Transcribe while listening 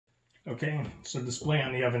Okay, so display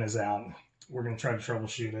on the oven is out. We're going to try to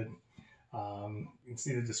troubleshoot it. You can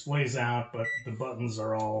see the display's out, but the buttons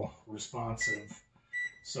are all responsive.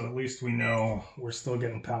 So at least we know we're still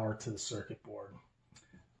getting power to the circuit board.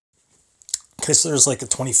 Okay, so there's like a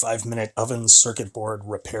 25-minute oven circuit board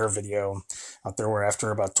repair video out there where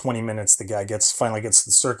after about 20 minutes, the guy finally gets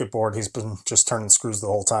the circuit board. He's been just turning screws the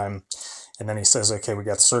whole time. And then he says, okay, we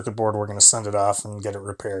got the circuit board. We're going to send it off and get it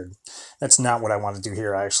repaired. That's not what I want to do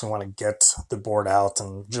here. I actually want to get the board out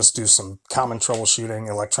and just do some common troubleshooting,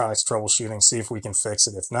 electronics troubleshooting, see if we can fix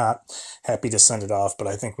it. If not, happy to send it off, but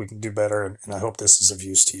I think we can do better, and I hope this is of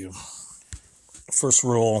use to you. First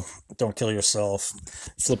rule, don't kill yourself.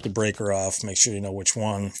 Flip the breaker off. Make sure you know which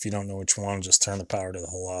one. If you don't know which one, just turn the power to the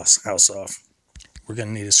whole house off. We're going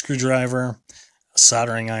to need a screwdriver, a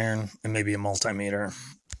soldering iron, and maybe a multimeter.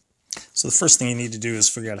 So the first thing you need to do is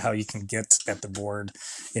figure out how you can get at the board.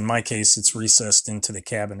 In my case, it's recessed into the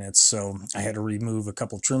cabinet, so I had to remove a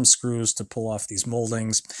couple trim screws to pull off these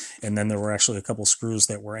moldings, and then there were actually a couple screws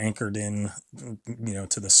that were anchored in,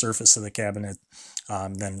 to the surface of the cabinet.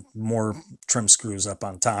 Then more trim screws up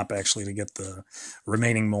on top, actually, to get the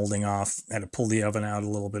remaining molding off. I had to pull the oven out a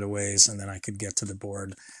little bit of ways, and then I could get to the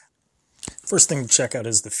board. First thing to check out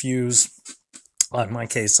is the fuse. In my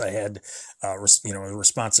case, I had a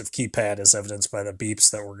responsive keypad as evidenced by the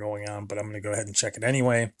beeps that were going on, but I'm going to go ahead and check it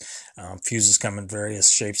anyway. Fuses come in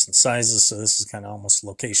various shapes and sizes, so this is kind of almost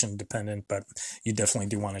location dependent, but you definitely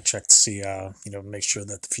do want to check to see, make sure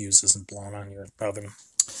that the fuse isn't blown on your oven.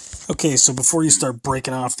 Okay, so before you start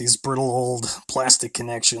breaking off these brittle old plastic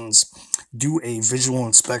connections, do a visual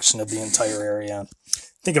inspection of the entire area.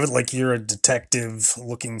 Think of it like you're a detective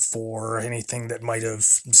looking for anything that might have,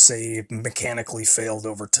 say, mechanically failed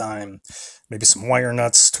over time. Maybe some wire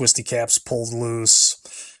nuts, twisty caps pulled loose.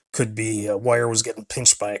 Could be a wire was getting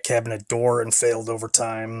pinched by a cabinet door and failed over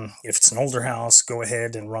time. If it's an older house, go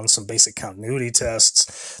ahead and run some basic continuity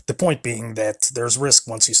tests. The point being that there's risk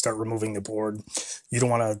once you start removing the board. You don't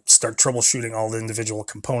want to start troubleshooting all the individual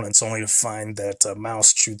components only to find that a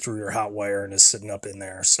mouse chewed through your hot wire and is sitting up in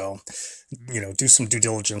there. So, do some due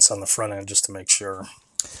diligence on the front end just to make sure.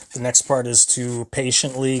 The next part is to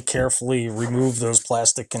patiently, carefully remove those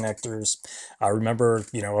plastic connectors. Remember,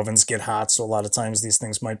 ovens get hot, so a lot of times these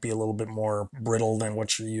things might be a little bit more brittle than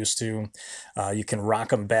what you're used to. You can rock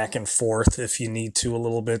them back and forth if you need to a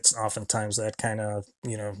little bit. Oftentimes that kind of,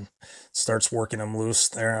 starts working them loose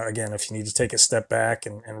there. Again, if you need to take a step back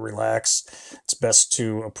and relax, it's best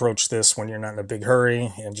to approach this when you're not in a big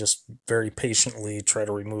hurry and just very patiently try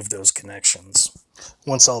to remove those connections.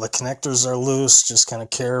 Once all the connectors are loose, just kind of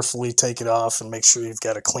carefully take it off and make sure you've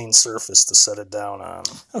got a clean surface to set it down on.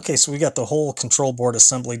 Okay, so we got the whole control board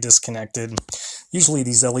assembly disconnected. Usually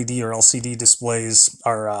these LED or LCD displays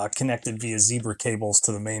are connected via zebra cables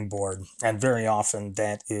to the main board, and very often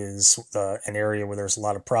that is an area where there's a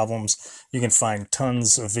lot of problems. You can find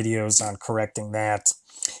tons of videos on correcting that.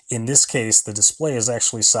 In this case, the display is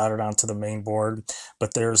actually soldered onto the main board,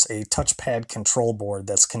 but there's a touchpad control board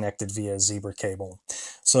that's connected via a zebra cable.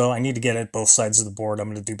 So I need to get at both sides of the board. I'm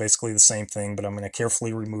going to do basically the same thing, but I'm going to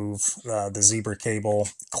carefully remove the zebra cable,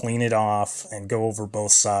 clean it off, and go over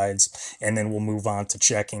both sides, and then we'll move on to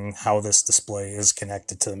checking how this display is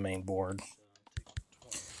connected to the main board.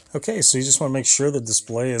 Okay, so you just want to make sure the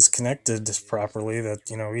display is connected properly, that,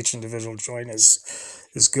 each individual joint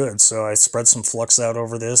is good. So I spread some flux out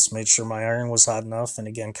over this, made sure my iron was hot enough, and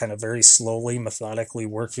again, kind of very slowly, methodically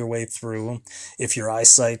work your way through. If your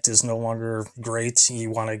eyesight is no longer great,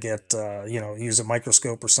 you want to get, use a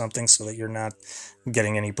microscope or something so that you're not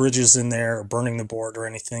getting any bridges in there or burning the board or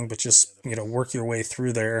anything, but just, work your way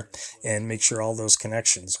through there and make sure all those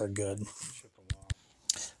connections are good.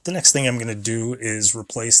 The next thing I'm going to do is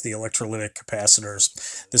replace the electrolytic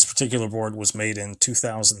capacitors. This particular board was made in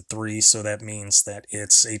 2003, so that means that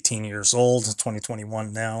it's 18 years old,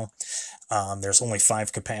 2021 now. There's only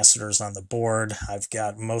 5 capacitors on the board. I've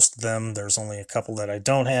got most of them. There's only a couple that I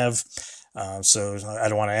don't have. So I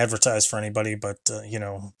don't want to advertise for anybody, but,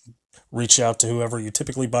 reach out to whoever you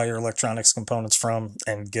typically buy your electronics components from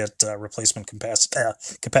and get replacement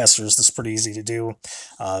capacitors. This is pretty easy to do.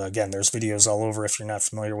 Again, there's videos all over. If you're not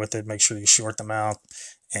familiar with it, make sure you short them out.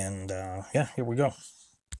 And yeah, here we go.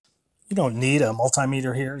 You don't need a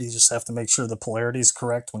multimeter here. You just have to make sure the polarity is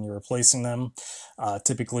correct when you're replacing them.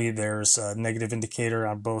 Typically, there's a negative indicator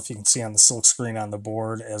on both. You can see on the silk screen on the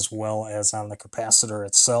board as well as on the capacitor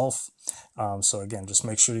itself. So again, just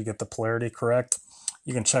make sure you get the polarity correct.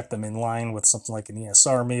 You can check them in line with something like an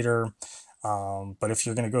ESR meter. But if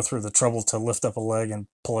you're going to go through the trouble to lift up a leg and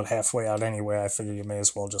pull it halfway out anyway, I figure you may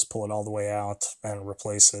as well just pull it all the way out and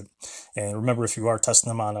replace it. And remember, if you are testing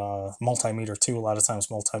them on a multimeter too, a lot of times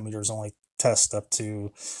multimeters only test up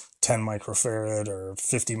to 10 microfarad or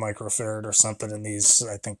 50 microfarad or something, and these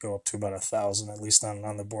I think go up to about 1,000, at least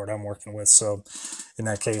on the board I'm working with. So in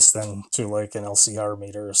that case, then to like an LCR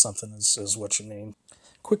meter or something is what you need.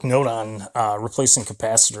 Quick note on replacing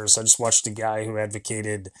capacitors. I just watched a guy who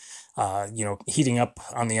advocated heating up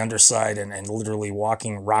on the underside and literally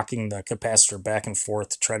rocking the capacitor back and forth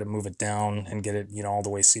to try to move it down and get it, all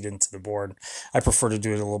the way seated into the board. I prefer to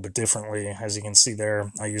do it a little bit differently. As you can see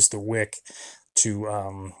there, I use the wick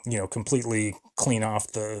to, completely clean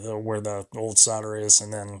off the where the old solder is,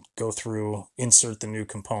 and then go through, insert the new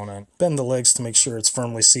component, bend the legs to make sure it's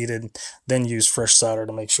firmly seated, then use fresh solder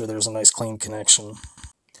to make sure there's a nice clean connection.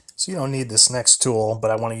 So you don't need this next tool,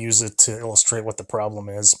 but I want to use it to illustrate what the problem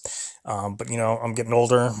is. But I'm getting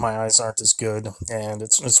older, my eyes aren't as good, and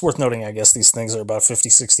it's worth noting, I guess, these things are about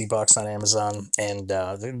 50-60 bucks on Amazon, and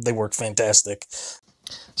they work fantastic.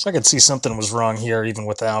 So I could see something was wrong here even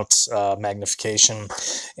without magnification,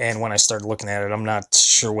 and when I started looking at it, I'm not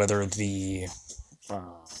sure whether the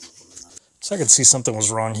So I could see something was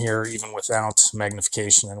wrong here even without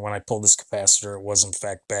magnification, and when I pulled this capacitor, it was in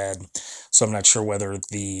fact bad. So I'm not sure whether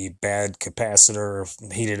the bad capacitor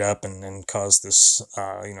heated up and caused this,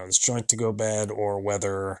 this joint to go bad, or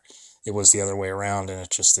whether it was the other way around and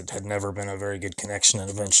it had never been a very good connection, and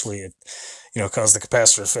eventually it, caused the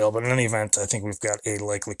capacitor to fail. But in any event, I think we've got a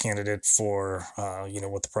likely candidate for,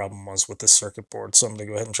 what the problem was with this circuit board. So I'm going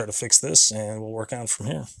to go ahead and try to fix this, and we'll work on from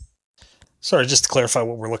here. Sorry, just to clarify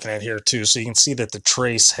what we're looking at here too. So you can see that the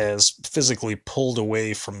trace has physically pulled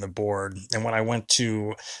away from the board. And when I went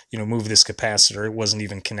to, move this capacitor, it wasn't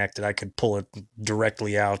even connected. I could pull it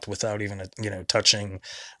directly out without even, touching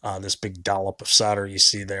this big dollop of solder you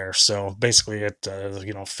see there. So basically it,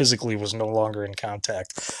 physically was no longer in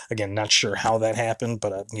contact. Again, not sure how that happened,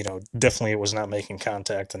 but, definitely it was not making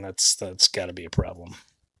contact, and that's got to be a problem.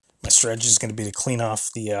 My strategy is going to be to clean off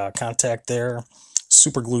the contact there,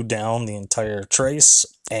 super glue down the entire trace,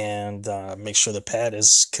 and make sure the pad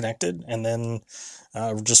is connected, and then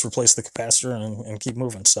just replace the capacitor and keep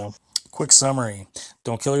moving. So quick summary: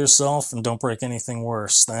 don't kill yourself and don't break anything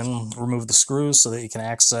worse. Then remove the screws so that you can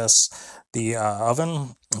access the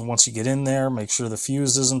oven. And once you get in there, make sure the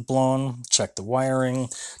fuse isn't blown, check the wiring,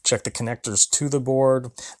 check the connectors to the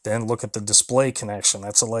board, then look at the display connection.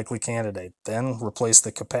 That's a likely candidate. Then replace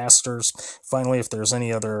the capacitors. Finally, if there's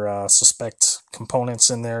any other suspect components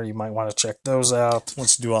in there, you might want to check those out.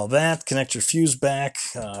 Once you do all that, connect your fuse back,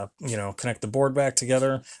 connect the board back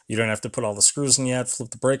together. You don't have to put all the screws in yet. Flip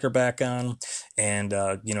the breaker back on, and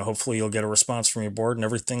hopefully you'll get a response from your board and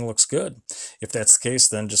everything looks good. If that's the case,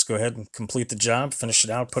 then just go ahead and complete the job, finish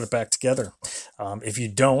it out, put it back together. If you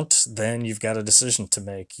don't, then you've got a decision to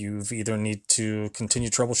make. You either need to continue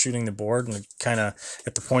troubleshooting the board, and kind of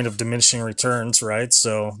at the point of diminishing returns, right?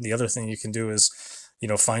 So the other thing you can do is,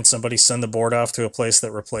 find somebody, send the board off to a place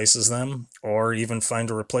that replaces them, or even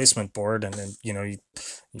find a replacement board, and then,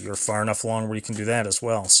 you're far enough along where you can do that as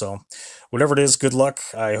well. So whatever it is, good luck.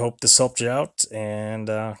 I hope this helped you out, and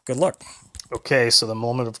good luck. Okay, so the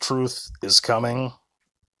moment of truth is coming.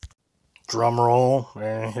 Drum roll,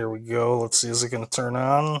 and here we go. Let's see, is it going to turn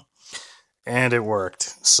on? And it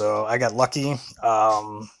worked. So I got lucky.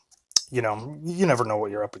 You never know what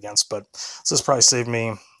you're up against, but this probably saved me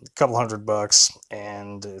a couple $100,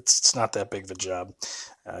 and it's not that big of a job.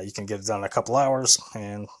 You can get it done in a couple hours,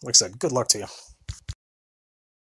 and like I said, good luck to you.